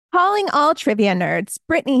Calling all trivia nerds,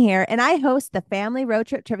 Brittany here, and I host the Family Road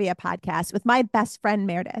Trip Trivia podcast with my best friend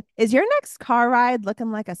Meredith. Is your next car ride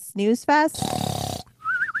looking like a snooze fest?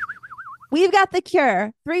 We've got the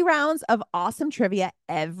cure. 3 rounds of awesome trivia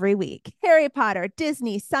every week. Harry Potter,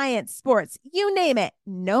 Disney, science, sports, you name it.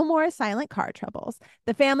 No more silent car troubles.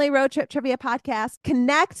 The Family Road Trip Trivia podcast.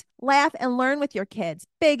 Connect, laugh, and learn with your kids,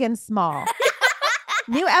 big and small.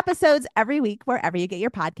 New episodes every week wherever you get your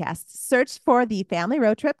podcasts. Search for the Family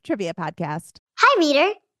Road Trip Trivia Podcast. Hi,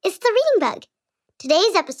 reader. It's the Reading Bug.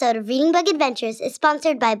 Today's episode of Reading Bug Adventures is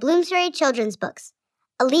sponsored by Bloomsbury Children's Books,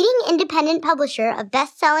 a leading independent publisher of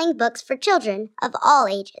best-selling books for children of all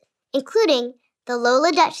ages, including the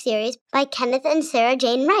Lola Dutch series by Kenneth and Sarah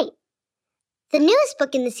Jane Wright. The newest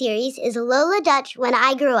book in the series is Lola Dutch When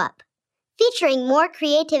I Grew Up, featuring more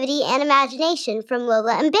creativity and imagination from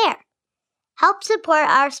Lola and Bear. Help support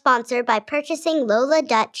our sponsor by purchasing Lola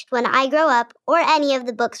Dutch When I Grow Up or any of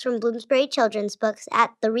the books from Bloomsbury Children's Books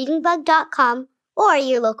at thereadingbug.com or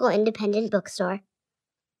your local independent bookstore.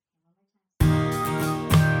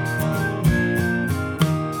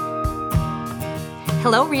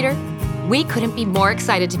 Hello, reader. We couldn't be more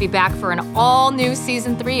excited to be back for an all-new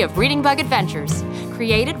Season 3 of Reading Bug Adventures,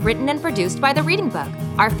 created, written, and produced by The Reading Bug,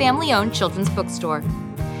 our family-owned children's bookstore.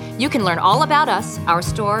 You can learn all about us, our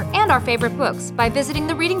store, and our favorite books by visiting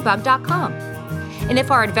thereadingbug.com. And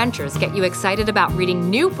if our adventures get you excited about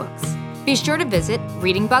reading new books, be sure to visit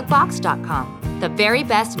readingbugbox.com, the very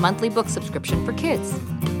best monthly book subscription for kids.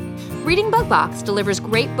 Reading Bug Box delivers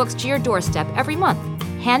great books to your doorstep every month,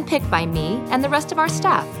 handpicked by me and the rest of our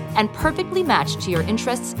staff, and perfectly matched to your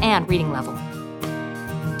interests and reading level.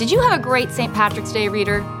 Did you have a great St. Patrick's Day,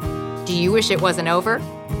 reader? Do you wish it wasn't over?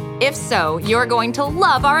 If so, you're going to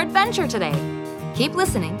love our adventure today. Keep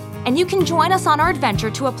listening, and you can join us on our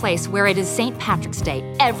adventure to a place where it is St. Patrick's Day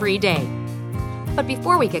every day. But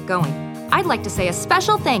before we get going, I'd like to say a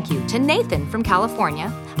special thank you to Nathan from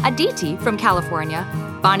California, Aditi from California,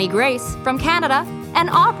 Bonnie Grace from Canada,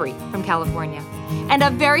 and Aubrey from California. And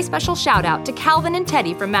a very special shout out to Calvin and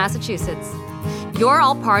Teddy from Massachusetts. You're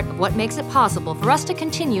all part of what makes it possible for us to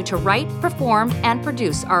continue to write, perform, and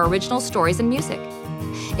produce our original stories and music.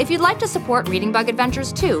 If you'd like to support Reading Bug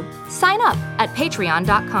Adventures too, sign up at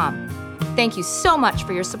patreon.com. Thank you so much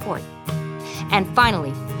for your support. And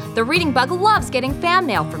finally, the Reading Bug loves getting fan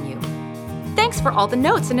mail from you. Thanks for all the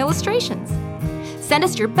notes and illustrations. Send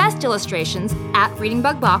us your best illustrations at Reading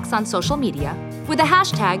Bug Box on social media with the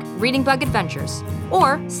hashtag Reading Bug Adventures,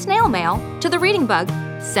 or snail mail to the Reading Bug,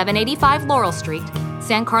 785 Laurel Street,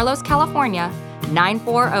 San Carlos, California,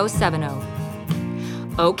 94070.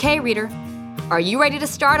 Okay, reader. Are you ready to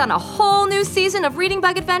start on a whole new season of Reading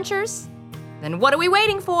Bug Adventures? Then what are we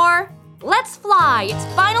waiting for? Let's fly! It's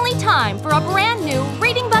finally time for a brand new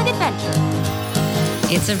Reading Bug Adventure.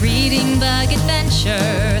 It's a Reading Bug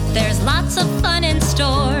Adventure. There's lots of fun in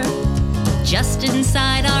store. Just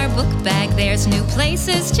inside our book bag, there's new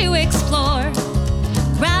places to explore.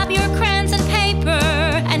 Grab your crayons and paper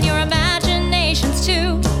and your imaginations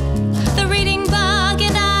too. The Reading Bug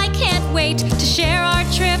and I can't wait to share our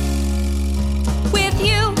trip with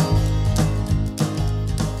you.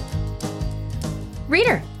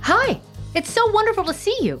 Reader, hi! It's so wonderful to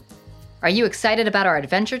see you. Are you excited about our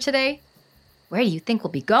adventure today? Where do you think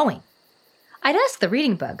we'll be going? I'd ask the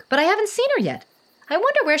Reading Bug, but I haven't seen her yet. I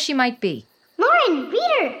wonder where she might be. Lauren,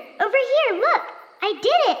 reader, over here, look. I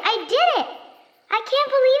did it. I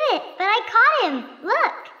can't believe it, but I caught him.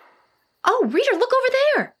 Look. Oh, reader, look over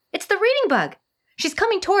there. It's the Reading Bug. She's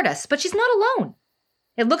coming toward us, but she's not alone.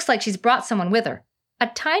 It looks like she's brought someone with her, a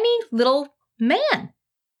tiny little man,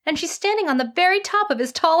 and she's standing on the very top of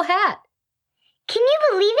his tall hat. Can you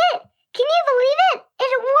believe it?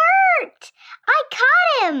 It worked! I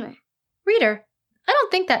caught him! Reader, I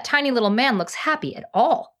don't think that tiny little man looks happy at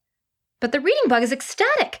all. But the Reading Bug is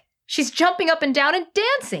ecstatic. She's jumping up and down and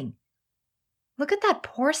dancing. Look at that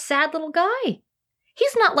poor, sad little guy.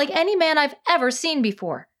 He's not like any man I've ever seen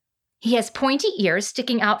before. He has pointy ears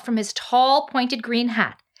sticking out from his tall, pointed green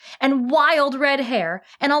hat, and wild red hair,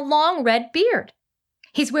 and a long red beard.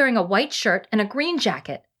 He's wearing a white shirt and a green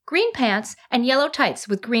jacket, green pants, and yellow tights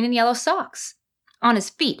with green and yellow socks. On his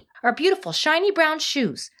feet are beautiful shiny brown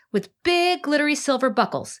shoes with big glittery silver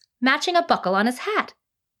buckles, matching a buckle on his hat.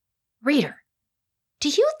 Reader, do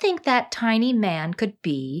you think that tiny man could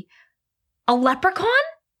be a leprechaun?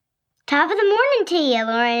 Top of the morning to you,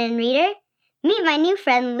 Lauren and reader. Meet my new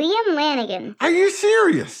friend, Liam Lanigan. Are you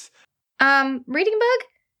serious? Reading Bug?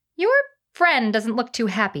 Your friend doesn't look too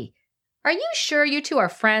happy. Are you sure you two are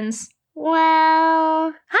friends?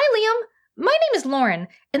 Well... Hi, Liam. My name is Lauren,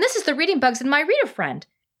 and this is the Reading Bugs and my reader friend.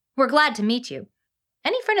 We're glad to meet you.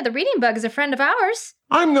 Any friend of the Reading Bug is a friend of ours.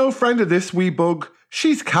 I'm no friend of this wee bug.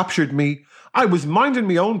 She's captured me. I was minding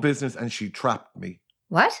my own business and she trapped me.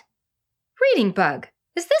 What? Reading Bug.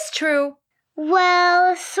 Is this true?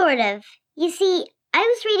 Well, sort of. You see, I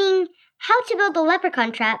was reading How to Build a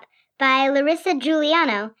Leprechaun Trap by Larissa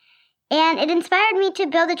Giuliano, and it inspired me to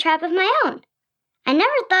build a trap of my own. I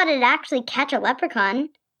never thought it'd actually catch a leprechaun,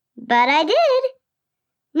 but I did.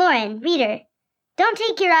 Lauren, reader, don't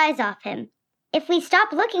take your eyes off him. If we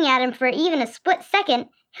stop looking at him for even a split second,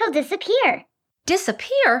 he'll disappear.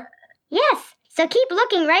 Disappear? Yes, so keep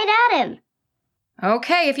looking right at him.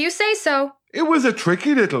 Okay, if you say so. It was a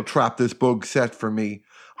tricky little trap this bug set for me.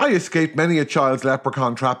 I escaped many a child's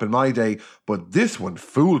leprechaun trap in my day, but this one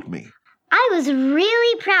fooled me. I was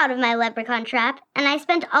really proud of my leprechaun trap, and I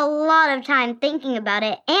spent a lot of time thinking about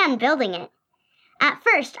it and building it. At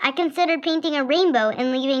first, I considered painting a rainbow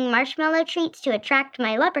and leaving marshmallow treats to attract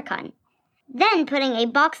my leprechaun. Then putting a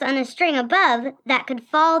box on a string above that could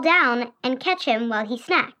fall down and catch him while he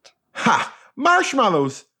snacked. Ha!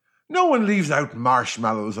 Marshmallows! No one leaves out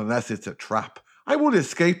marshmallows unless it's a trap. I would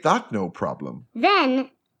escape that no problem. Then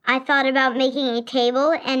I thought about making a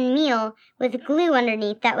table and meal with glue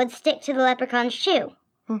underneath that would stick to the leprechaun's shoe.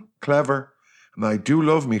 Clever. And I do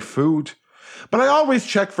love me food. But I always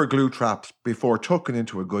check for glue traps before tucking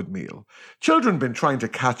into a good meal. Children been trying to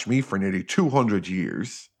catch me for nearly 200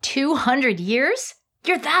 years. 200 years?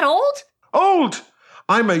 You're that old? Old!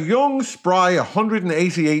 I'm a young, spry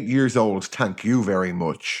 188 years old, thank you very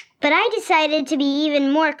much. But I decided to be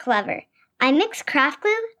even more clever. I mixed craft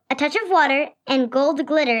glue, a touch of water, and gold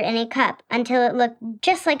glitter in a cup until it looked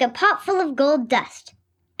just like a pot full of gold dust.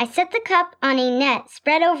 I set the cup on a net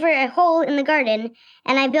spread over a hole in the garden,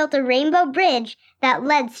 and I built a rainbow bridge that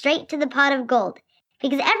led straight to the pot of gold,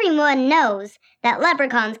 because everyone knows that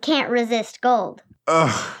leprechauns can't resist gold.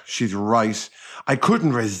 Ugh, she's right. I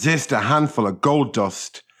couldn't resist a handful of gold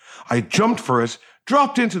dust. I jumped for it,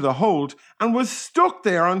 dropped into the hold, and was stuck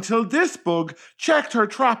there until this bug checked her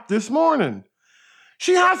trap this morning.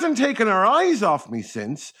 She hasn't taken her eyes off me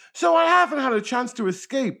since, so I haven't had a chance to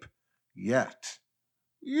escape. Yet.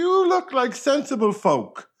 You look like sensible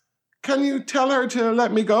folk. Can you tell her to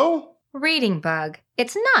let me go? Reading Bug,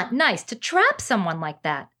 it's not nice to trap someone like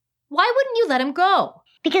that. Why wouldn't you let him go?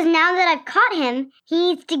 Because now that I've caught him, he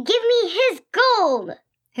needs to give me his gold.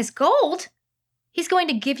 His gold? He's going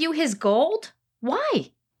to give you his gold?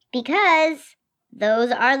 Why? Because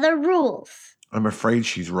those are the rules. I'm afraid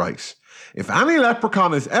she's right. If any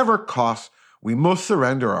leprechaun is ever caught, we must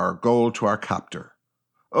surrender our gold to our captor.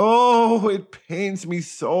 Oh, it pains me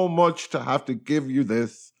so much to have to give you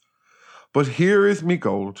this. But here is me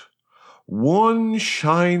gold. One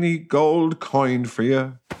shiny gold coin for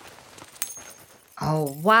you.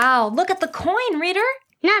 Oh, wow. Look at the coin, reader.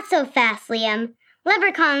 Not so fast, Liam.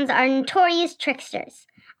 Leprechauns are notorious tricksters.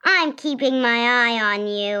 I'm keeping my eye on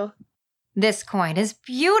you. This coin is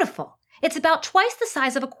beautiful. It's about twice the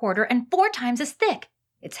size of a quarter and 4 times as thick.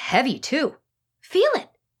 It's heavy, too. Feel it.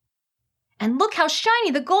 And look how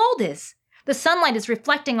shiny the gold is. The sunlight is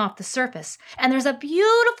reflecting off the surface, and there's a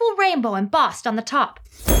beautiful rainbow embossed on the top.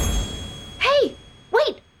 Hey,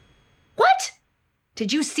 wait. What?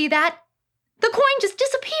 Did you see that? The coin just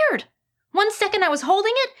disappeared. 1 second I was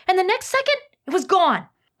holding it, and the next second, it was gone.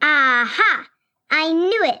 Aha! I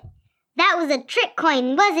knew it. That was a trick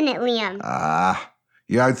coin, wasn't it, Liam?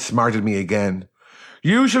 You outsmarted me again.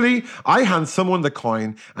 Usually, I hand someone the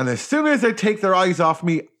coin, and as soon as they take their eyes off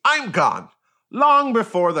me, I'm gone. Long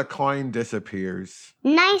before the coin disappears.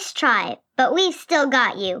 Nice try, but we've still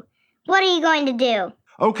got you. What are you going to do?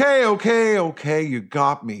 Okay, you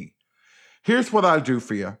got me. Here's what I'll do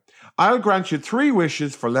for you. I'll grant you 3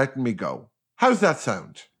 wishes for letting me go. How's that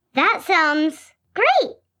sound? That sounds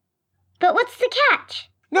great. But what's the catch?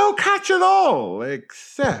 No catch at all,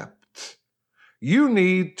 except you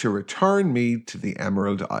need to return me to the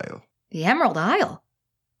Emerald Isle. The Emerald Isle?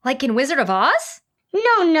 Like in Wizard of Oz?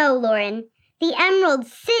 No, Lauren. The Emerald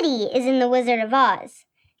City is in the Wizard of Oz.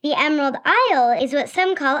 The Emerald Isle is what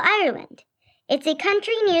some call Ireland. It's a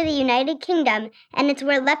country near the United Kingdom, and it's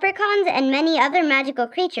where leprechauns and many other magical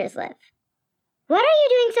creatures live. What are you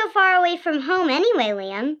doing so far away from home anyway,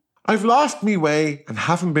 Liam? I've lost me way and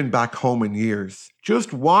haven't been back home in years.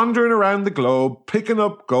 Just wandering around the globe, picking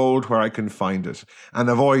up gold where I can find it, and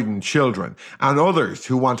avoiding children and others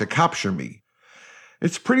who want to capture me.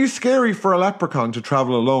 It's pretty scary for a leprechaun to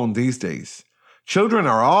travel alone these days. Children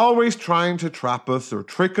are always trying to trap us or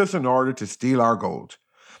trick us in order to steal our gold.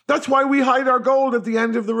 That's why we hide our gold at the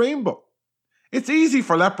end of the rainbow. It's easy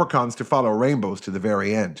for leprechauns to follow rainbows to the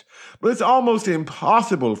very end, but it's almost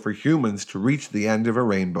impossible for humans to reach the end of a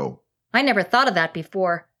rainbow. I never thought of that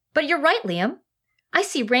before, but you're right, Liam. I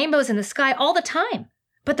see rainbows in the sky all the time,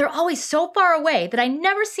 but they're always so far away that I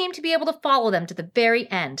never seem to be able to follow them to the very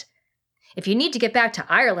end. If you need to get back to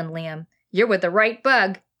Ireland, Liam, you're with the right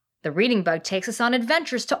bug. The Reading Bug takes us on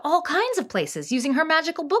adventures to all kinds of places using her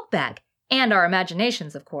magical book bag, and our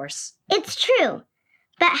imaginations, of course. It's true.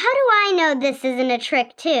 But how do I know this isn't a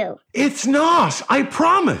trick, too? It's not, I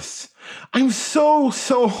promise. I'm so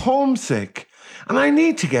homesick, and I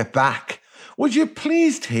need to get back. Would you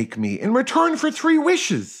please take me in return for 3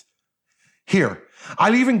 wishes? Here,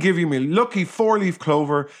 I'll even give you my lucky 4-leaf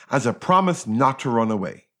clover as a promise not to run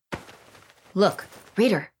away. Look,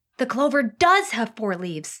 Reader, the clover does have 4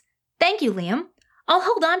 leaves. Thank you, Liam. I'll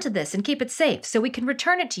hold on to this and keep it safe so we can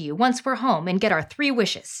return it to you once we're home and get our 3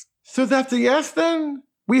 wishes. So that's a yes, then?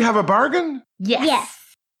 We have a bargain?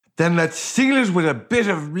 Yes. Then let's seal it with a bit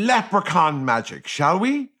of leprechaun magic, shall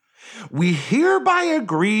we? We hereby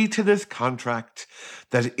agree to this contract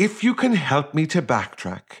that if you can help me to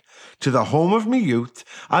backtrack to the home of me youth,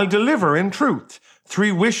 I'll deliver in truth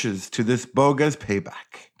 3 wishes to this bug as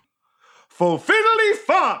payback. Fulfiddly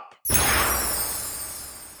fop!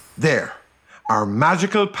 There, our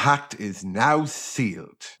magical pact is now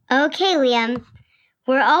sealed. Okay, Liam.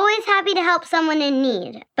 We're always happy to help someone in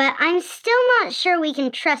need, but I'm still not sure we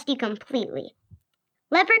can trust you completely.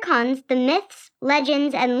 Leprechauns, the Myths,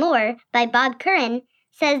 Legends, and Lore by Bob Curran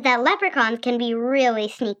says that leprechauns can be really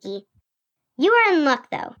sneaky. You are in luck,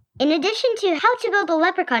 though. In addition to How to Build a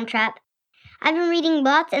Leprechaun Trap, I've been reading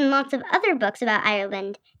lots and lots of other books about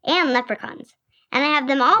Ireland and leprechauns, and I have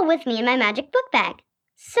them all with me in my magic book bag.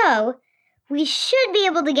 So, we should be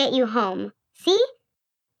able to get you home. See?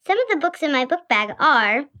 Some of the books in my book bag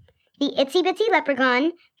are The Itsy Bitsy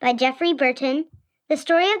Leprechaun by Geoffrey Burton, The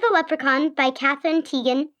Story of the Leprechaun by Catherine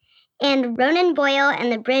Teagan, and Ronan Boyle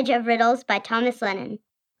and the Bridge of Riddles by Thomas Lennon.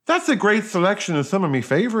 That's a great selection of some of my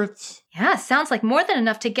favorites. Yeah, sounds like more than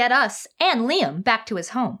enough to get us and Liam back to his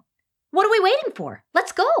home. What are we waiting for?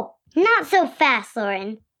 Let's go. Not so fast,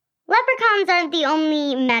 Lauren. Leprechauns aren't the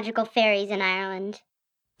only magical fairies in Ireland.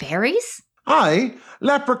 Fairies? Aye,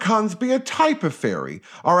 leprechauns be a type of fairy,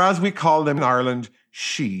 or as we call them in Ireland,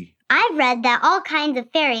 she. I've read that all kinds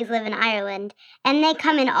of fairies live in Ireland, and they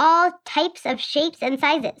come in all types of shapes and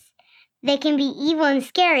sizes. They can be evil and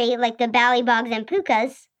scary, like the Ballybogs and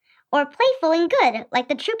Pukas, or playful and good, like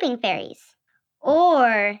the Trooping Fairies.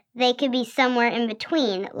 Or they could be somewhere in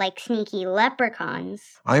between, like sneaky leprechauns.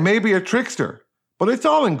 I may be a trickster, but it's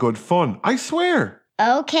all in good fun, I swear.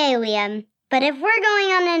 Okay, Liam. But if we're going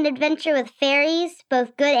on an adventure with fairies,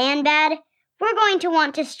 both good and bad, we're going to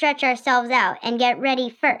want to stretch ourselves out and get ready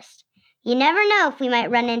first. You never know if we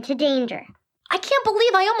might run into danger. I can't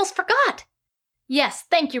believe I almost forgot. Yes,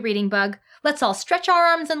 thank you, Reading Bug. Let's all stretch our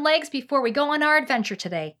arms and legs before we go on our adventure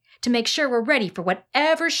today to make sure we're ready for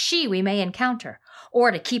whatever she we may encounter,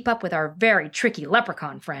 or to keep up with our very tricky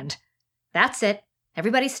leprechaun friend. That's it.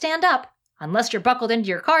 Everybody stand up, unless you're buckled into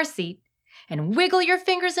your car seat, and wiggle your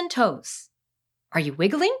fingers and toes. Are you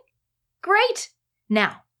wiggling? Great!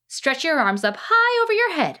 Now, stretch your arms up high over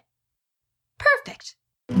your head. Perfect!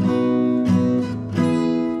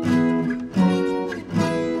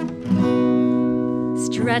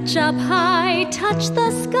 Stretch up high, touch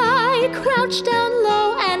the sky, crouch down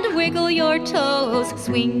low and wiggle your toes.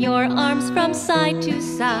 Swing your arms from side to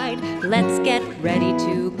side, let's get ready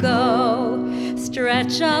to go.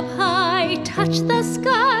 Stretch up high, touch the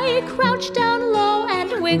sky, crouch down low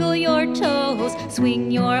and wiggle your toes.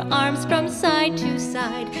 Swing your arms from side to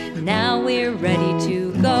side, now we're ready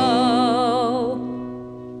to go.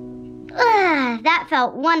 That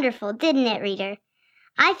felt wonderful, didn't it, reader?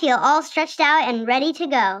 I feel all stretched out and ready to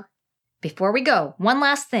go. Before we go, one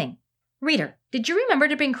last thing. Reader, did you remember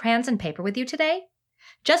to bring crayons and paper with you today?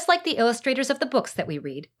 Just like the illustrators of the books that we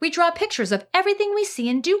read, we draw pictures of everything we see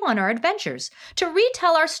and do on our adventures to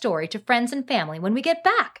retell our story to friends and family when we get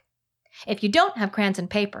back. If you don't have crayons and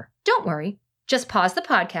paper, don't worry. Just pause the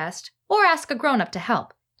podcast or ask a grown-up to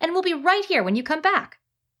help, and we'll be right here when you come back.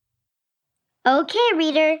 Okay,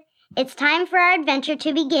 reader, it's time for our adventure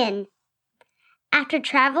to begin. After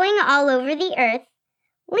traveling all over the earth,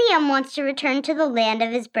 Liam wants to return to the land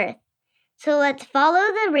of his birth. So let's follow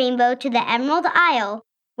the rainbow to the Emerald Isle,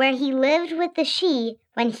 where he lived with the she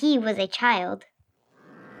when he was a child.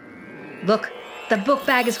 Look, the book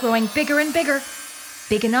bag is growing bigger and bigger,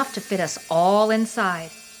 big enough to fit us all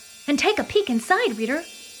inside. And take a peek inside, reader.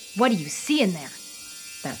 What do you see in there?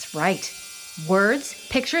 That's right. Words,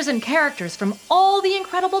 pictures, and characters from all the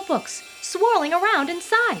incredible books swirling around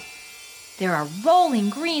inside. There are rolling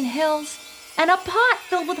green hills and a pot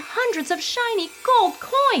filled with hundreds of shiny gold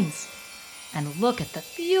coins. And look at the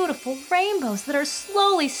beautiful rainbows that are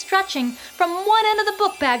slowly stretching from one end of the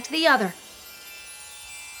book bag to the other.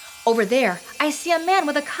 Over there, I see a man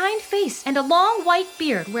with a kind face and a long white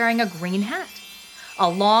beard wearing a green hat, a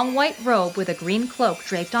long white robe with a green cloak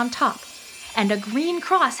draped on top, and a green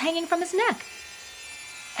cross hanging from his neck.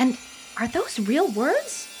 And are those real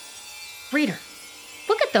words? Reader,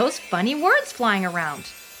 look at those funny words flying around.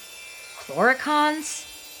 Chloricons,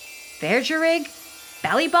 Vergerig,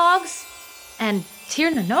 Ballybogs, and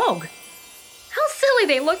Tir na Nog. How silly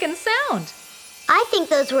they look and sound. I think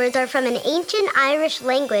those words are from an ancient Irish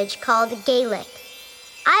language called Gaelic.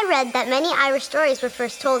 I read that many Irish stories were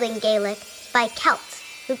first told in Gaelic by Celts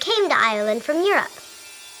who came to Ireland from Europe.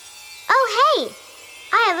 Oh, hey!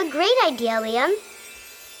 I have a great idea, Liam.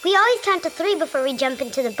 We always count to 3 before we jump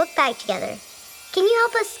into the book bag together. Can you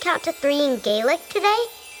help us count to 3 in Gaelic today?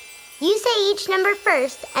 You say each number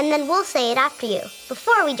first, and then we'll say it after you,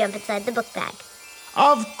 before we jump inside the book bag.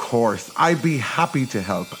 Of course, I'd be happy to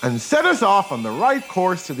help and set us off on the right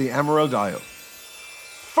course to the Emerald Isle.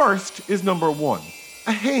 First is number 1,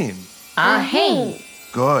 a hain. A hain.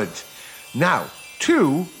 Good. Now,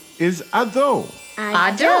 2 is a doe.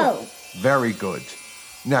 A doe. Very good.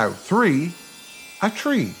 Now, 3, a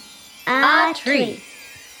tree. A tree.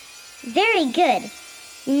 Very good.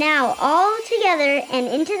 Now all together and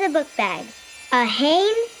into the book bag. A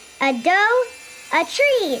hain, a doe, a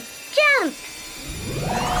tree. Jump!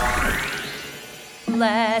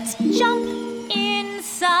 Let's jump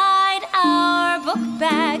inside our book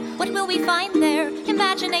bag. What will we find there?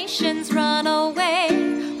 Imaginations run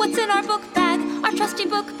away. What's in our book bag? Our trusty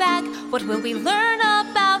book bag. What will we learn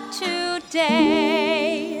about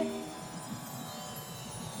today?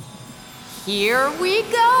 Here we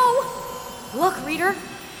go! Look, reader,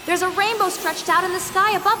 there's a rainbow stretched out in the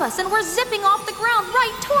sky above us, and we're zipping off the ground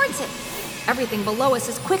right towards it. Everything below us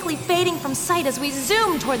is quickly fading from sight as we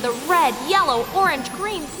zoom toward the red, yellow, orange,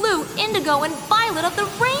 green, blue, indigo, and violet of the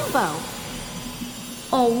rainbow.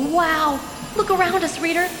 Oh, wow! Look around us,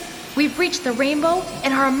 reader. We've reached the rainbow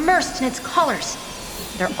and are immersed in its colors.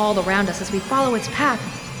 They're all around us as we follow its path.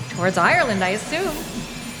 Towards Ireland, I assume.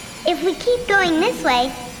 If we keep going this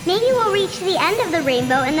way, maybe we'll reach the end of the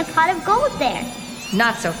rainbow and the pot of gold there.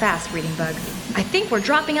 Not so fast, Reading Bug. I think we're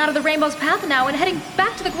dropping out of the rainbow's path now and heading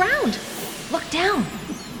back to the ground. Look down.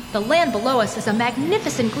 The land below us is a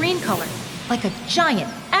magnificent green color, like a giant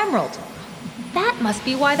emerald. That must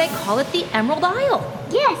be why they call it the Emerald Isle.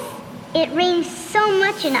 Yes, it rains so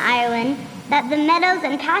much in Ireland that the meadows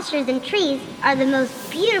and pastures and trees are the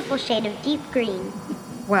most beautiful shade of deep green.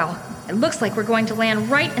 Well, it looks like we're going to land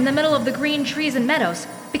right in the middle of the green trees and meadows,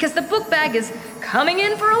 because the book bag is coming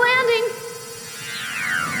in for a landing.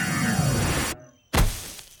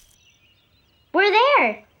 We're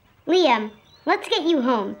there! Liam, let's get you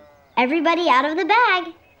home. Everybody out of the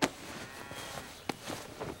bag.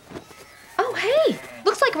 Oh, hey!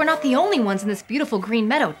 Looks like we're not the only ones in this beautiful green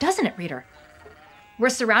meadow, doesn't it, reader? We're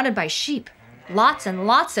surrounded by sheep. Lots and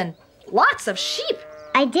lots and lots of sheep.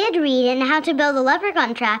 I did read in How to Build a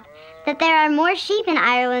Leprechaun Trap that there are more sheep in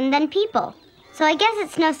Ireland than people. So I guess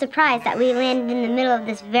it's no surprise that we landed in the middle of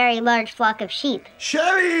this very large flock of sheep.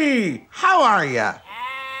 Shelly, how are ya?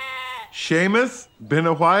 Seamus, been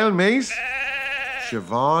a while, mate?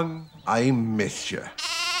 Siobhan, I missed you.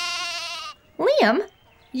 Liam,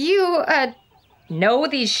 you, know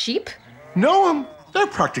these sheep? Know 'em? They're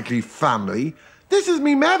practically family. This is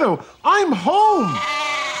me meadow. I'm home.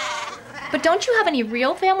 But don't you have any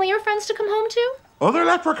real family or friends to come home to? Other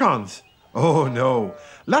leprechauns? Oh, no.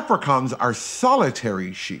 Leprechauns are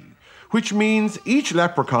solitary sheep, which means each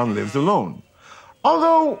leprechaun lives alone.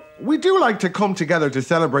 Although, we do like to come together to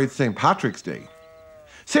celebrate St. Patrick's Day.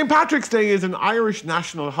 St. Patrick's Day is an Irish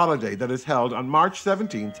national holiday that is held on March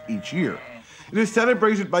 17th each year. It is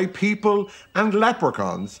celebrated by people and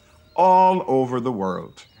leprechauns all over the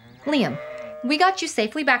world. Liam, we got you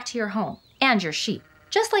safely back to your home and your sheep,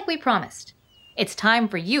 just like we promised. It's time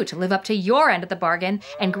for you to live up to your end of the bargain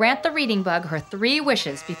and grant the Reading Bug her 3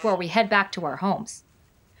 wishes before we head back to our homes.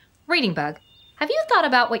 Reading Bug, have you thought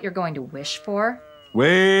about what you're going to wish for?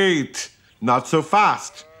 Wait! Not so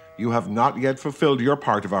fast. You have not yet fulfilled your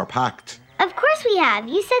part of our pact. Of course we have.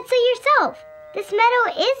 You said so yourself. This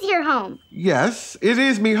meadow is your home. Yes, it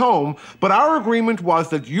is me home, but our agreement was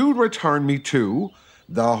that you'd return me to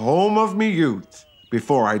the home of me youth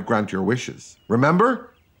before I'd grant your wishes.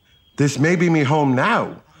 Remember? This may be me home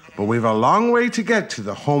now, but we've a long way to get to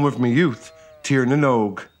the home of me youth, Tir na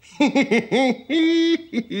Nog. Tir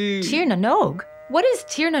na Nog? What is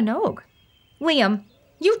Tir na Nog? Liam,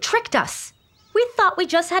 you tricked us. We thought we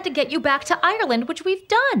just had to get you back to Ireland, which we've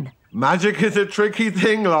done. Magic is a tricky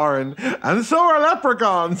thing, Lauren, and so are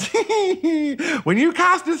leprechauns. When you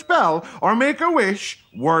cast a spell or make a wish,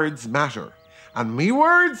 words matter. And me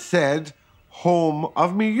words said, home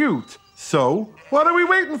of me youth. So, what are we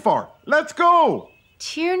waiting for? Let's go!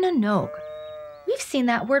 Tir na nog. We've seen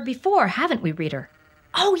that word before, haven't we, reader?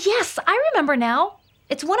 Oh, yes, I remember now.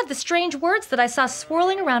 It's one of the strange words that I saw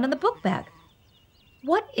swirling around in the book bag.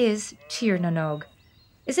 What is Tir na nog?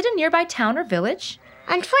 Is it a nearby town or village?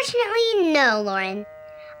 Unfortunately, no, Lauren.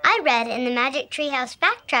 I read in the Magic Treehouse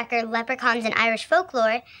Fact Tracker Leprechauns and Irish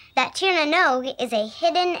Folklore that Tir na nog is a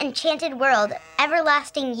hidden, enchanted world of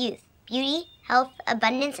everlasting youth, beauty, health,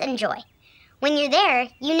 abundance, and joy. When you're there,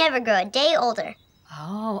 you never grow a day older.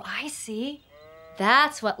 Oh, I see.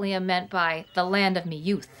 That's what Liam meant by the land of me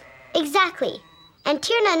youth. Exactly. And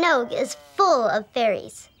Tir na nog is full of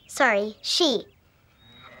fairies. Sorry, she.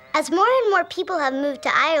 As more and more people have moved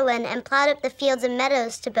to Ireland and plowed up the fields and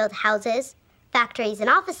meadows to build houses, factories, and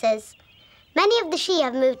offices, many of the she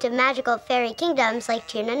have moved to magical fairy kingdoms like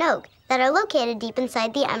Tir na nog that are located deep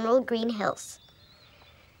inside the Emerald Green Hills.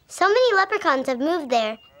 So many leprechauns have moved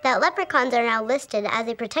there that leprechauns are now listed as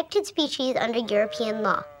a protected species under European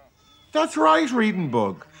law. That's right, Reading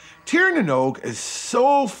Bug. Tir na nog is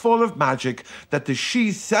so full of magic that the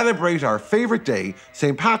Shees celebrate our favourite day,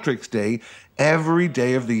 St. Patrick's Day, every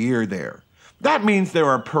day of the year there. That means there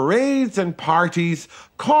are parades and parties,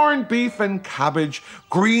 corned beef and cabbage,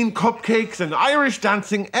 green cupcakes and Irish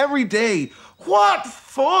dancing every day. What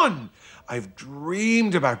fun! I've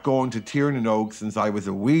dreamed about going to Tir na nog since I was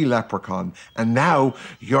a wee leprechaun, and now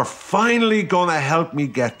you're finally gonna help me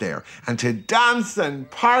get there and to dance and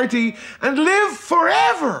party and live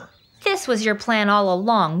forever. This was your plan all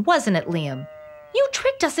along, wasn't it, Liam? You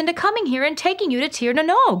tricked us into coming here and taking you to Tir na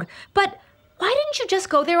nog. But why didn't you just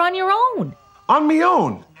go there on your own? On me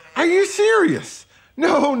own? Are you serious?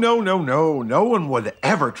 No. No one would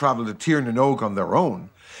ever travel to Tir na nog on their own.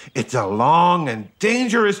 It's a long and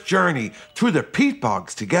dangerous journey through the peat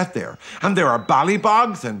bogs to get there. And there are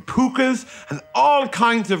ballybogs and pukas and all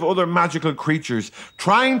kinds of other magical creatures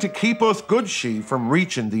trying to keep us good she from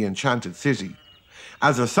reaching the enchanted city.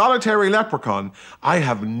 As a solitary leprechaun, I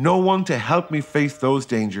have no one to help me face those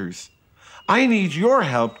dangers. I need your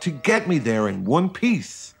help to get me there in one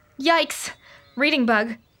piece. Yikes! Reading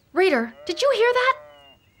Bug. Reader, did you hear that?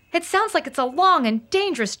 It sounds like it's a long and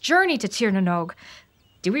dangerous journey to Tir na nog.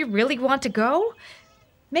 Do we really want to go?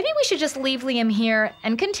 Maybe we should just leave Liam here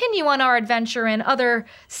and continue on our adventure in other,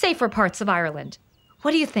 safer parts of Ireland.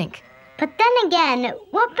 What do you think? But then again,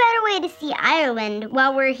 what better way to see Ireland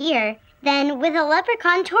while we're here than with a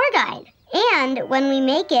leprechaun tour guide? And when we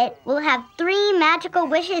make it, we'll have 3 magical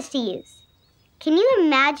wishes to use. Can you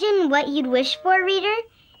imagine what you'd wish for, reader,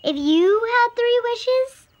 if you had 3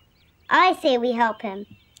 wishes? I say we help him.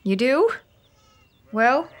 You do?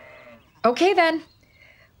 Well, okay then.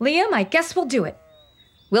 Liam, I guess we'll do it.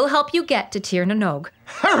 We'll help you get to Tir na nog.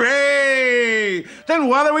 Hooray! Then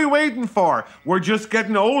what are we waiting for? We're just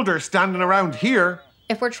getting older standing around here.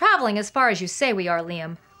 If we're traveling as far as you say we are,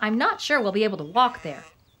 Liam, I'm not sure we'll be able to walk there.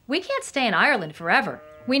 We can't stay in Ireland forever.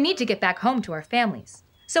 We need to get back home to our families.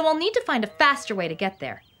 So we'll need to find a faster way to get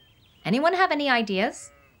there. Anyone have any ideas?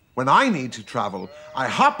 When I need to travel, I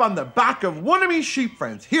hop on the back of one of me sheep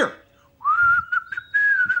friends. Here.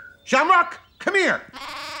 Shamrock, come here.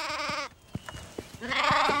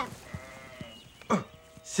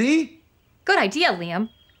 See? Good idea, Liam.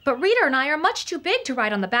 But Rita and I are much too big to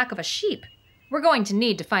ride on the back of a sheep. We're going to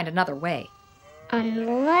need to find another way.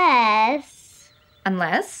 Unless?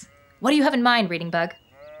 What do you have in mind, Reading Bug?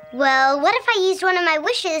 Well, what if I used one of my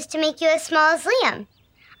wishes to make you as small as Liam?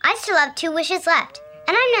 I still have 2 wishes left,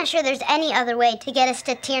 and I'm not sure there's any other way to get us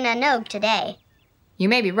to Tir na nog today. You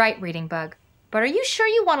may be right, Reading Bug. But are you sure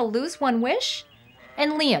you want to lose one wish?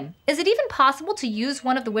 And Liam, is it even possible to use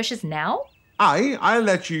one of the wishes now? I'll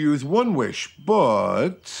let you use one wish,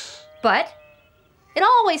 but... But? It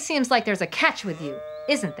always seems like there's a catch with you,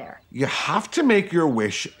 isn't there? You have to make your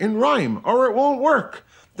wish in rhyme, or it won't work.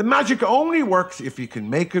 The magic only works if you can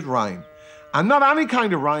make it rhyme. And not any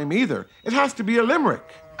kind of rhyme either. It has to be a limerick.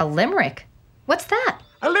 A limerick? What's that?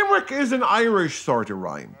 A limerick is an Irish sort of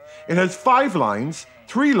rhyme. It has 5 lines,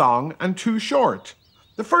 3 long and 2 short.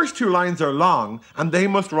 The first 2 lines are long, and they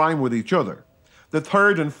must rhyme with each other. The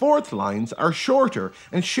 3rd and 4th lines are shorter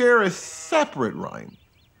and share a separate rhyme.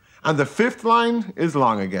 And the 5th line is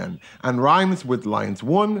long again, and rhymes with lines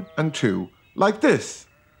 1 and 2, like this.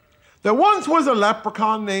 There once was a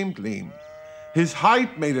leprechaun named Liam. His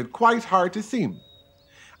height made it quite hard to see him.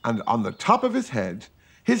 And on the top of his head,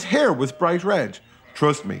 his hair was bright red.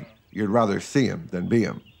 Trust me, you'd rather see him than be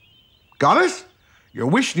him. Got it? Your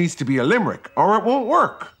wish needs to be a limerick, or it won't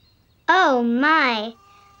work. Oh my.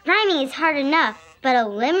 Rhyming is hard enough, but a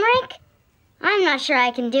limerick? I'm not sure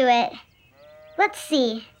I can do it. Let's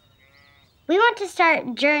see. We want to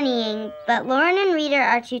start journeying, but Lauren and Reader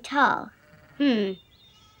are too tall.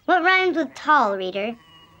 What rhymes with tall, Reader?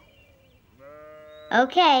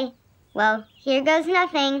 Okay, well, here goes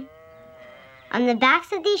nothing. On the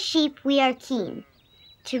backs of these sheep we are keen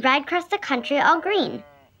to ride across the country all green.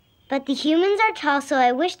 But the humans are tall, so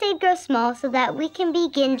I wish they'd grow small so that we can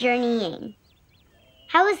begin journeying.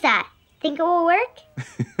 How is that? Think it will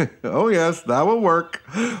work? Oh yes, that will work.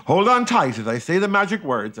 Hold on tight as I say the magic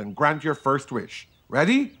words and grant your first wish.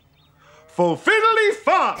 Ready?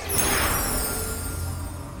 Fulfiddly-fa!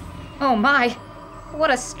 Oh my, what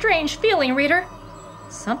a strange feeling, Reader.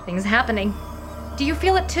 Something's happening. Do you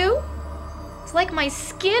feel it too? It's like my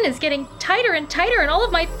skin is getting tighter and tighter and all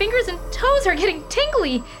of my fingers and toes are getting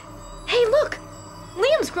tingly. Hey, look!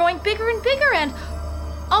 Liam's growing bigger and bigger and...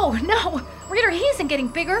 Oh no! Reader, he isn't getting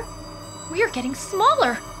bigger. We are getting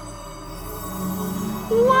smaller.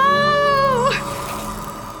 Whoa!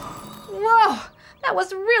 Whoa! That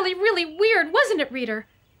was really, really weird, wasn't it, Reader?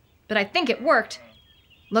 But I think it worked.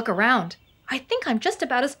 Look around. I think I'm just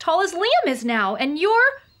about as tall as Liam is now, and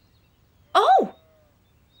you're... Oh!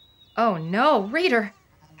 Oh no, Reader.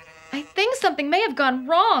 I think something may have gone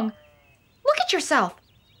wrong. Look at yourself.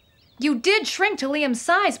 You did shrink to Liam's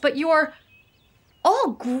size, but you're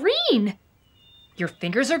all green. Your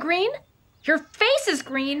fingers are green. Your face is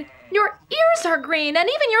green. Your ears are green, and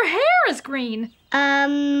even your hair is green.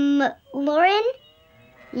 Lauren,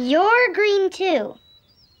 you're green too.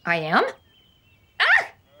 I am? Ah!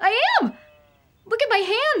 I am! Look at my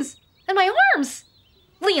hands and my arms.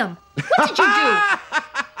 Liam, what did you do?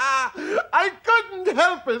 I couldn't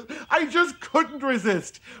help it. I just couldn't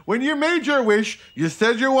resist. When you made your wish, you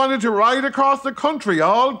said you wanted to ride across the country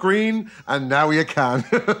all green, and now you can.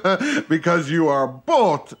 Because you are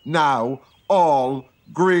both now all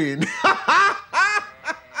green.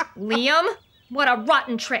 Liam, what a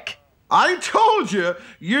rotten trick. I told you,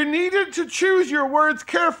 you needed to choose your words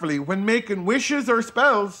carefully when making wishes or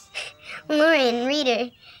spells. Lauren,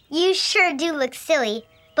 Reader, you sure do look silly,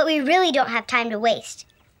 but we really don't have time to waste.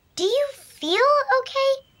 Do you feel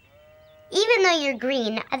okay? Even though you're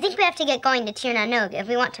green, I think we have to get going to Tir na Nog if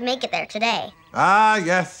we want to make it there today. Ah,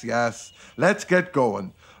 yes. Let's get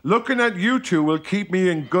going. Looking at you two will keep me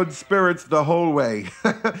in good spirits the whole way.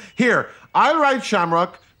 Here, I'll ride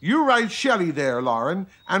Shamrock, you ride Shelley there, Lauren,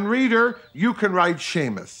 and Reader, you can ride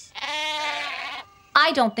Seamus.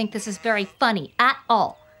 I don't think this is very funny at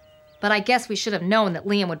all. But I guess we should have known that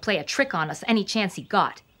Liam would play a trick on us any chance he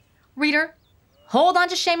got. Reader, hold on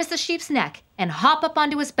to Seamus the sheep's neck and hop up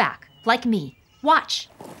onto his back, like me. Watch.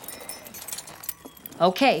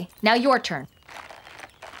 Okay, now your turn.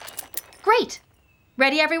 Great.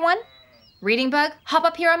 Ready, everyone? Reading Bug, hop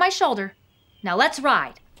up here on my shoulder. Now let's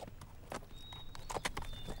ride.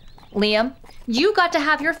 Liam, you got to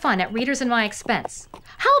have your fun at Readers and my expense.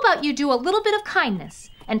 How about you do a little bit of kindness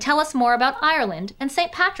and tell us more about Ireland and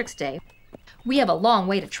St. Patrick's Day? We have a long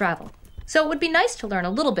way to travel, so it would be nice to learn a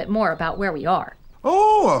little bit more about where we are.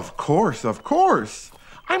 Oh, of course.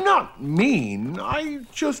 I'm not mean. I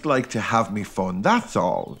just like to have me fun, that's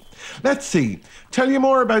all. Let's see. Tell you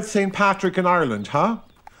more about St. Patrick in Ireland, huh?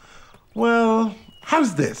 Well,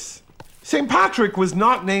 how's this? St. Patrick was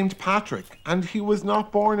not named Patrick, and he was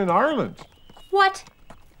not born in Ireland. What?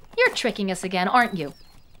 You're tricking us again, aren't you?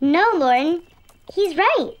 No, Lauren. He's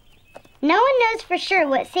right. No one knows for sure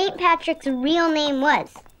what St. Patrick's real name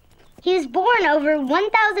was. He was born over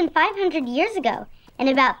 1,500 years ago, in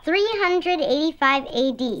about 385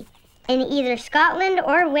 AD, in either Scotland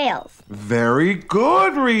or Wales. Very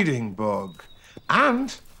good, Reading Bug.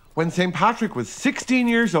 And when St. Patrick was 16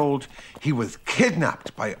 years old, he was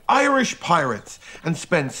kidnapped by Irish pirates and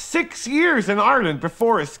spent 6 years in Ireland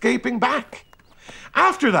before escaping back.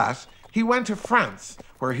 After that, he went to France,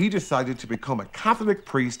 where he decided to become a Catholic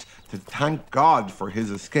priest to thank God for his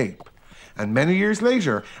escape. And many years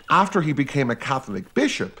later, after he became a Catholic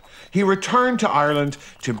bishop, he returned to Ireland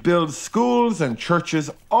to build schools and churches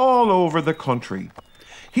all over the country.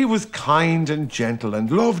 He was kind and gentle and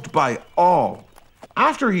loved by all.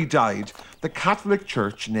 After he died, the Catholic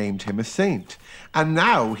Church named him a saint, and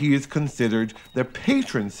now he is considered the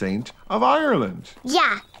patron saint of Ireland.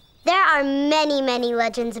 Yeah, there are many, many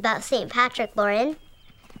legends about St. Patrick, Lauren.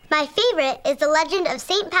 My favorite is the legend of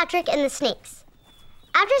St. Patrick and the snakes.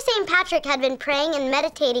 After St. Patrick had been praying and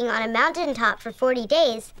meditating on a mountaintop for 40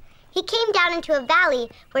 days, he came down into a valley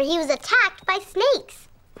where he was attacked by snakes.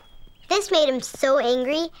 This made him so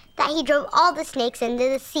angry that he drove all the snakes into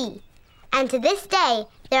the sea. And to this day,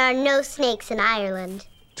 there are no snakes in Ireland.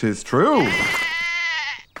 'Tis true.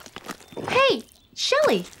 Hey,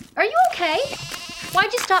 Shelley, are you okay?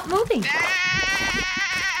 Why'd you stop moving?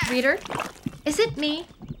 Reader, is it me?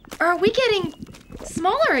 Or are we getting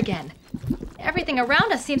smaller again? Everything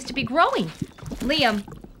around us seems to be growing. Liam,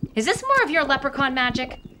 is this more of your leprechaun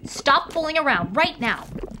magic? Stop fooling around right now.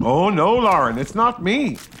 Oh no, Lauren, it's not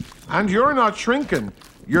me. And you're not shrinking.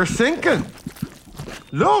 You're sinking.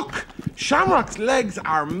 Look, Shamrock's legs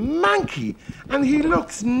are manky, and he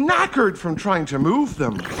looks knackered from trying to move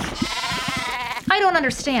them. I don't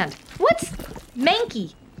understand. What's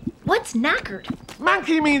manky? What's knackered?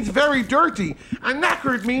 Manky means very dirty, and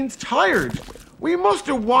knackered means tired. We must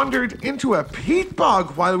have wandered into a peat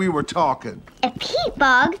bog while we were talking. A peat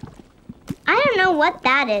bog? I don't know what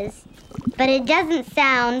that is, but it doesn't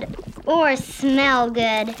sound or smell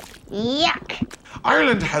good. Yuck!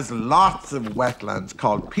 Ireland has lots of wetlands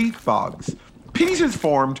called peat bogs. Peat is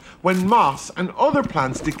formed when moss and other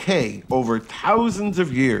plants decay over thousands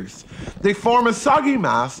of years. They form a soggy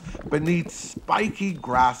mass beneath spiky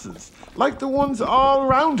grasses, like the ones all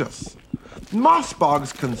around us. Moss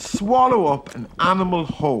bogs can swallow up an animal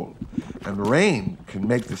whole, and rain can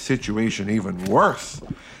make the situation even worse.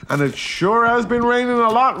 And it sure has been raining a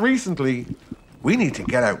lot recently. We need to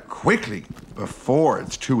get out quickly before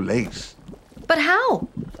it's too late. But how?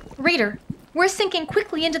 Reader, we're sinking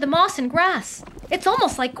quickly into the moss and grass. It's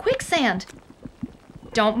almost like quicksand.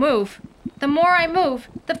 Don't move. The more I move,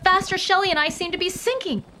 the faster Shelley and I seem to be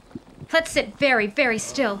sinking. Let's sit very, very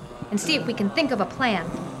still and see if we can think of a plan.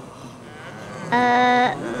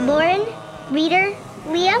 Lauren, Reader,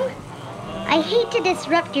 Liam? I hate to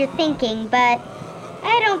disrupt your thinking, but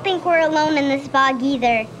I don't think we're alone in this bog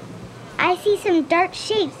either. I see some dark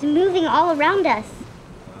shapes moving all around us.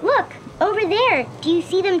 Look, over there. Do you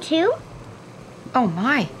see them too? Oh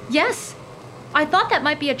my, yes. I thought that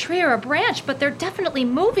might be a tree or a branch, but they're definitely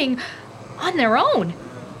moving on their own.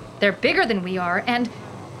 They're bigger than we are, and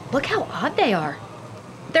look how odd they are.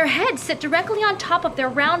 Their heads sit directly on top of their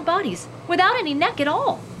round bodies, without any neck at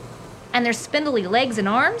all. And their spindly legs and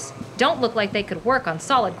arms don't look like they could work on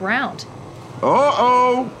solid ground.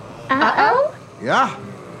 Uh-oh! Uh-oh? Yeah,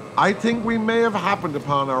 I think we may have happened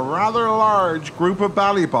upon a rather large group of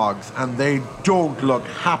ballybogs, and they don't look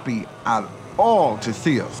happy at all to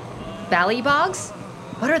see us. Ballybogs?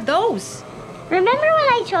 What are those? Remember when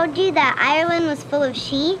I told you that Ireland was full of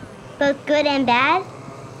she, both good and bad?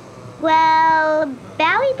 Well,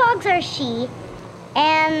 ballybogs are she,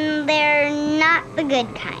 and they're not the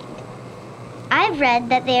good kind. I've read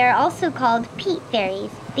that they are also called peat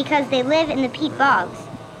fairies because they live in the peat bogs,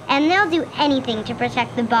 and they'll do anything to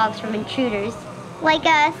protect the bogs from intruders, like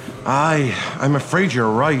us. Aye, I'm afraid you're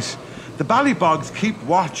right. The ballybogs keep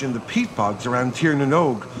watch in the peat bogs around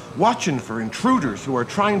Tirnanog, watching for intruders who are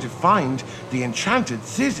trying to find the enchanted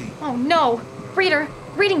city. Oh no! Reader,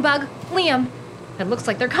 Reading Bug, Liam, it looks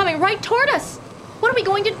like they're coming right toward us. What are we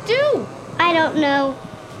going to do? I don't know.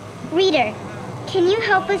 Reader, can you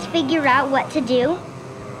help us figure out what to do?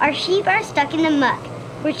 Our sheep are stuck in the muck.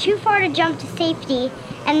 We're too far to jump to safety,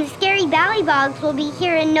 and the scary ballybogs will be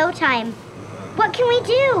here in no time. What can we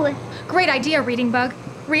do? Great idea, Reading Bug.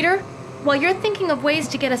 Reader, while you're thinking of ways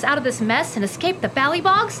to get us out of this mess and escape the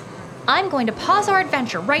ballybogs, I'm going to pause our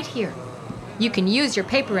adventure right here. You can use your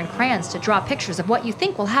paper and crayons to draw pictures of what you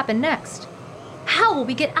think will happen next. How will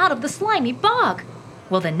we get out of the slimy bog?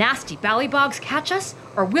 Will the nasty ballybogs catch us,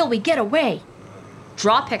 or will we get away?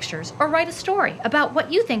 Draw pictures or write a story about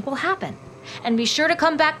what you think will happen. And be sure to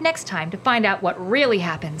come back next time to find out what really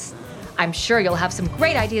happens. I'm sure you'll have some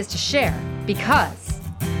great ideas to share, because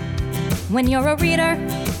When you're a reader,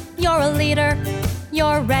 you're a leader.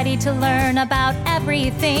 You're ready to learn about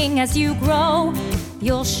everything as you grow.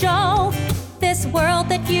 You'll show this world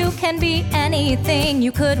that you can be anything.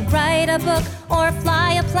 You could write a book or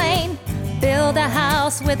fly a plane, build a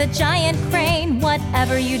house with a giant crane.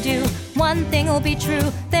 Whatever you do, one thing will be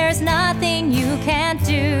true. There's nothing you can't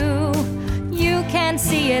do. You can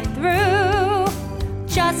see it through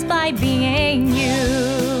just by being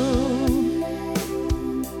you.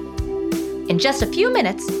 in just a few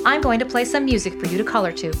minutes, I'm going to play some music for you to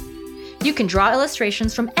color to. You can draw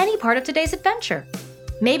illustrations from any part of today's adventure.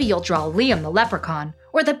 Maybe you'll draw Liam the leprechaun,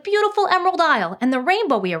 or the beautiful Emerald Isle and the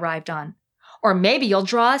rainbow we arrived on. Or maybe you'll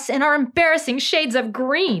draw us in our embarrassing shades of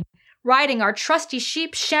green, riding our trusty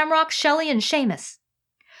sheep Shamrock, Shelley, and Seamus.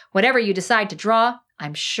 Whatever you decide to draw,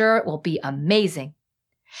 I'm sure it will be amazing.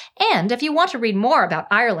 And if you want to read more about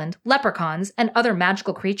Ireland, leprechauns, and other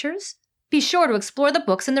magical creatures, be sure to explore the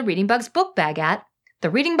books in the Reading Bug's book bag at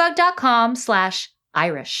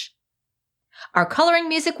thereadingbug.com/Irish. Our coloring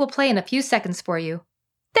music will play in a few seconds for you.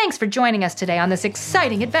 Thanks for joining us today on this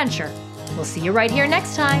exciting adventure. We'll see you right here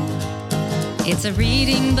next time. It's a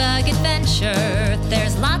Reading Bug adventure.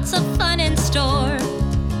 There's lots of fun in store.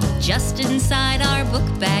 Just inside our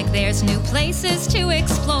book bag, there's new places to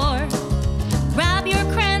explore. Grab your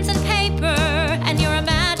crayons and paper and your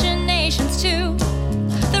imaginations too.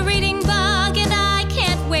 The Reading Bug and I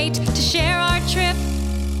can't wait to share our trip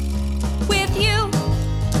with you.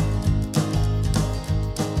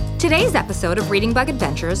 Today's episode of Reading Bug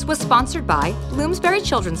Adventures was sponsored by Bloomsbury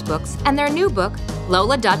Children's Books and their new book,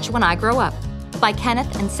 Lola Dutch When I Grow Up, by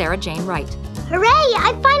Kenneth and Sarah Jane Wright. Hooray!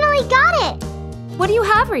 I finally got it! What do you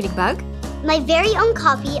have, Reading Bug? My very own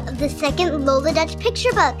copy of the second Lola Dutch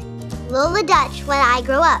picture book, Lola Dutch When I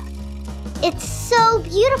Grow Up. It's so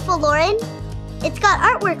beautiful, Lauren. It's got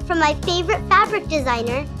artwork from my favorite fabric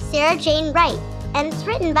designer, Sarah Jane Wright, and it's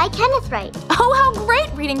written by Kenneth Wright. Oh, how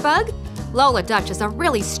great, Reading Bug! Lola Dutch is a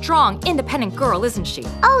really strong, independent girl, isn't she?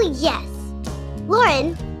 Oh, yes.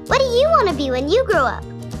 Lauren, what do you want to be when you grow up?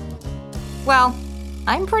 Well,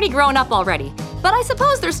 I'm pretty grown up already, but I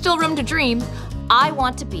suppose there's still room to dream. I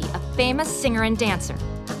want to be a famous singer and dancer.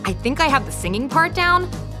 I think I have the singing part down,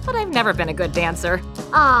 but I've never been a good dancer.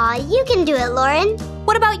 Aw, you can do it, Lauren.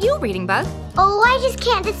 What about you, Reading Bug? Oh, I just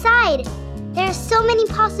can't decide. There are so many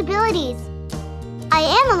possibilities. I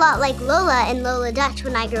am a lot like Lola in Lola Dutch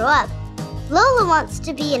When I Grow Up. Lola wants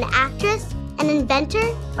to be an actress, an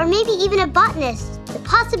inventor, or maybe even a botanist. The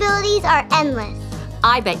possibilities are endless.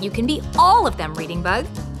 I bet you can be all of them, Reading Bug.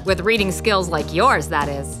 With reading skills like yours, that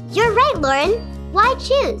is. You're right, Lauren. Why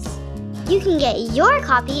choose? You can get your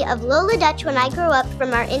copy of Lola Dutch When I Grow Up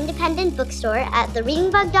from our independent bookstore at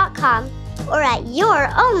thereadingbug.com or at your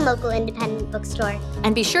own local independent bookstore.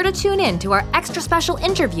 And be sure to tune in to our extra special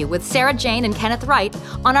interview with Sarah Jane and Kenneth Wright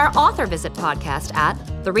on our Author Visit podcast at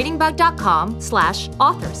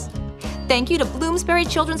thereadingbug.com/authors. Thank you to Bloomsbury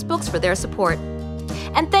Children's Books for their support.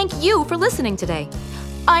 And thank you for listening today.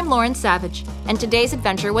 I'm Lauren Savage, and today's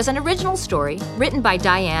adventure was an original story written by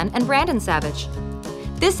Diane and Brandon Savage.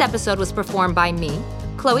 This episode was performed by me,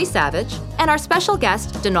 Chloe Savage, and our special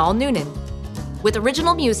guest, Donal Noonan, with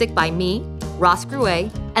original music by me, Ross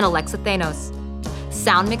Gruet, and Alexa Thanos.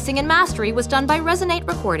 Sound mixing and mastery was done by Resonate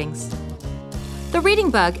Recordings. The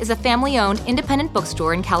Reading Bug is a family-owned independent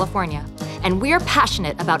bookstore in California, and we're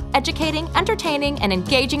passionate about educating, entertaining, and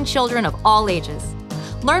engaging children of all ages.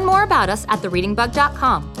 Learn more about us at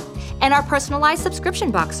thereadingbug.com and our personalized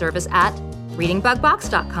subscription box service at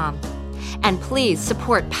readingbugbox.com. And please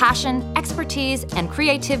support passion, expertise, and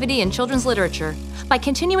creativity in children's literature by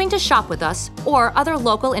continuing to shop with us or other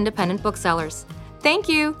local independent booksellers. Thank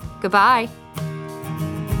you. Goodbye.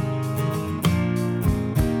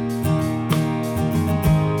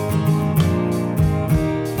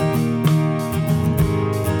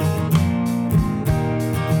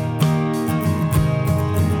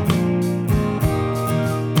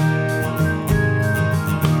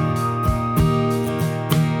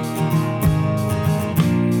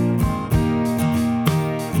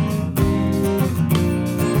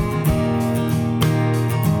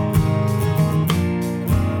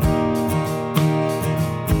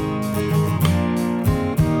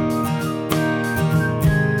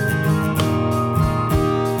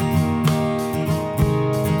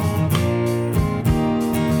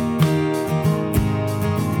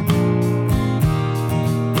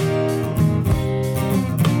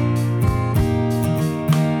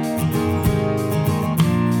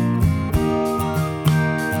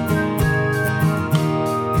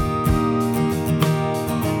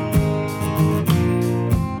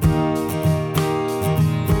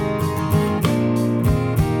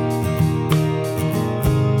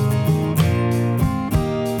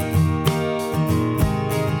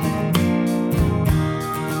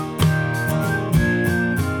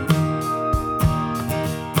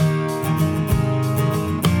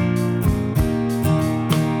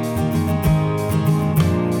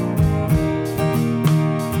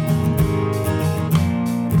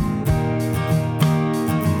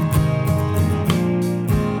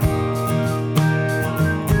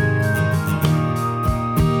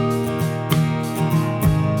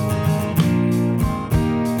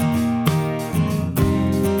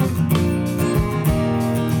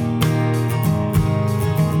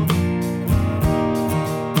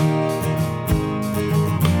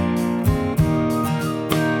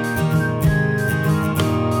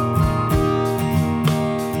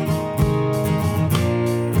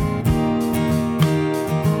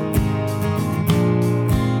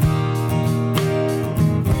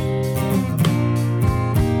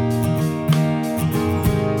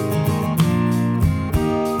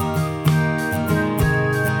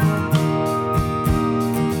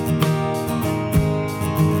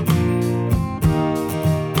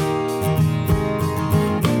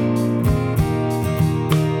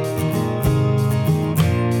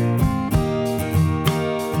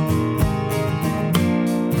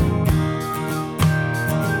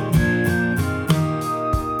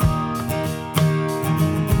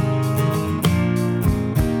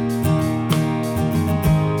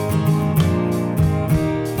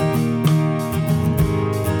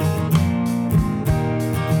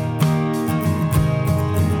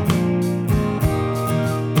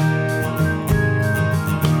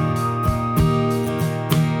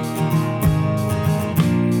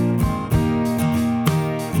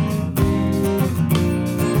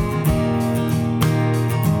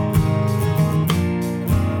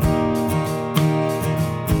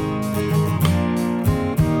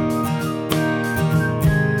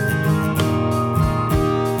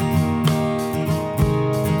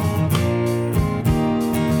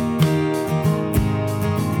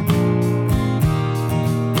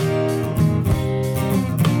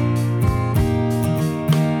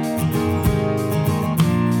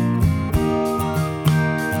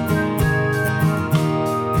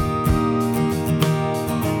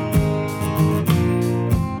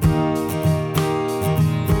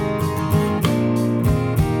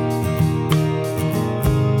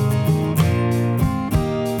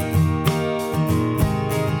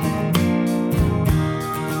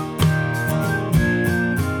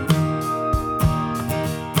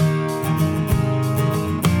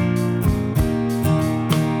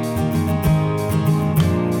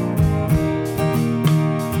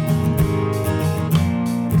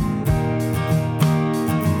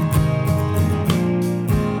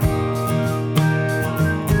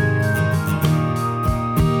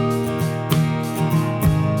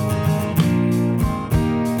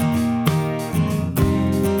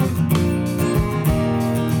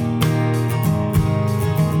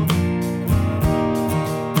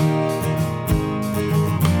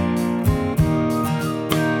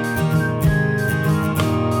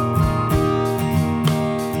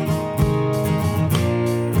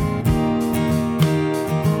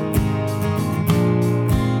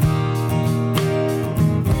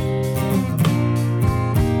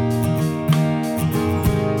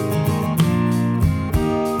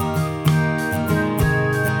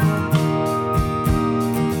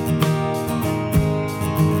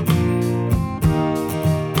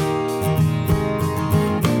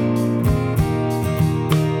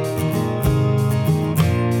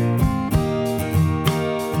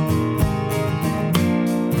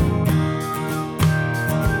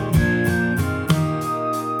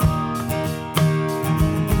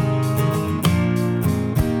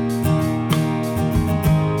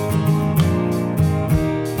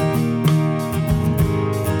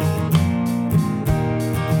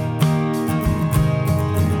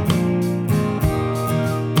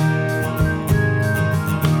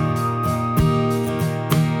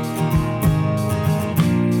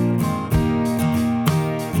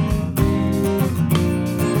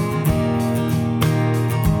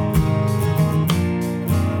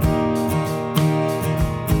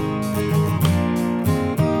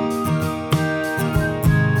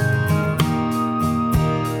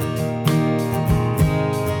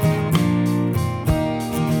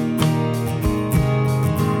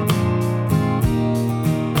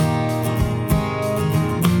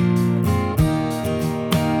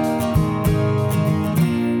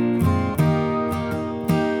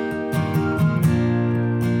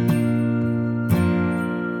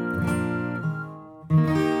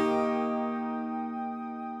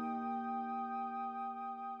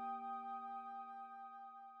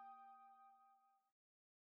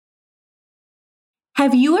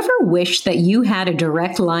 Have you ever wished that you had a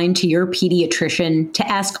direct line to your pediatrician to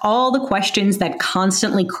ask all the questions that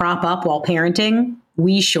constantly crop up while parenting?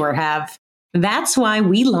 We sure have. That's why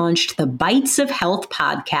we launched the Bites of Health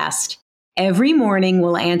podcast. Every morning,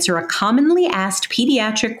 we'll answer a commonly asked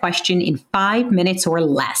pediatric question in 5 minutes or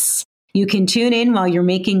less. You can tune in while you're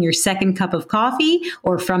making your second cup of coffee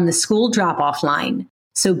or from the school drop-off line.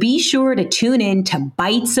 So be sure to tune in to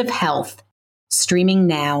Bites of Health, streaming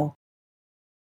now.